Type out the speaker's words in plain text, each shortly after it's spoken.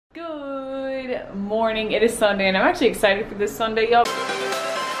Good morning. It is Sunday and I'm actually excited for this Sunday, y'all.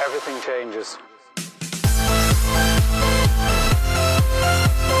 Everything changes.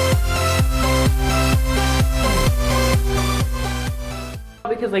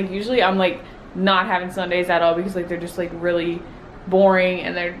 Because like usually I'm like not having Sundays at all because like they're just like really boring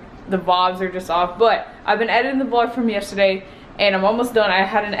and the vlogs are just off. But I've been editing the vlog from yesterday and I'm almost done. I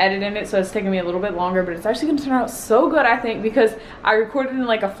had an edit in it, so it's taking me a little bit longer, but it's actually gonna turn out so good, I think, because I recorded in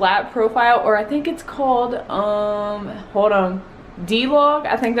like a flat profile, or I think it's called hold on, D-Log.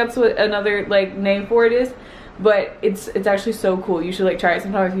 I think that's what another like name for it is, but it's actually so cool. You should like try it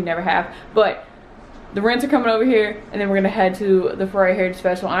sometime if you never have. But the rents are coming over here and then we're gonna head to the Ferrari Heritage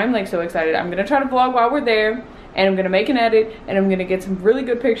Special. I'm like so excited. I'm gonna try to vlog while we're there and I'm gonna make an edit and I'm gonna get some really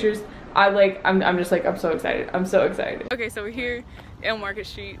good pictures. I'm just like, I'm so excited. I'm so excited. Okay, so we're here in Market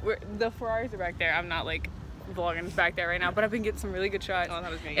Street. The Ferraris are back there. I'm not like vlogging back there right now, but I've been getting some really good shots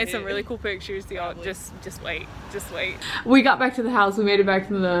and some really cool pictures. Y'all just wait. We got back to the house. We made it back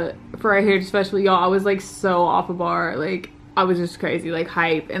to the Ferrari Heritage Special. Y'all, I was like so off a bar. Like I was just crazy, like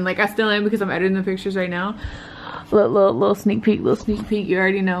hype, and like I still am because I'm editing the pictures right now. Little sneak peek, you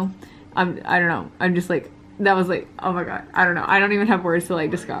already know. I don't know, I'm just like, that was like, oh my god, I don't know, I don't even have words to like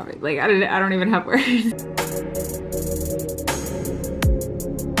describe it. Like I don't even have words.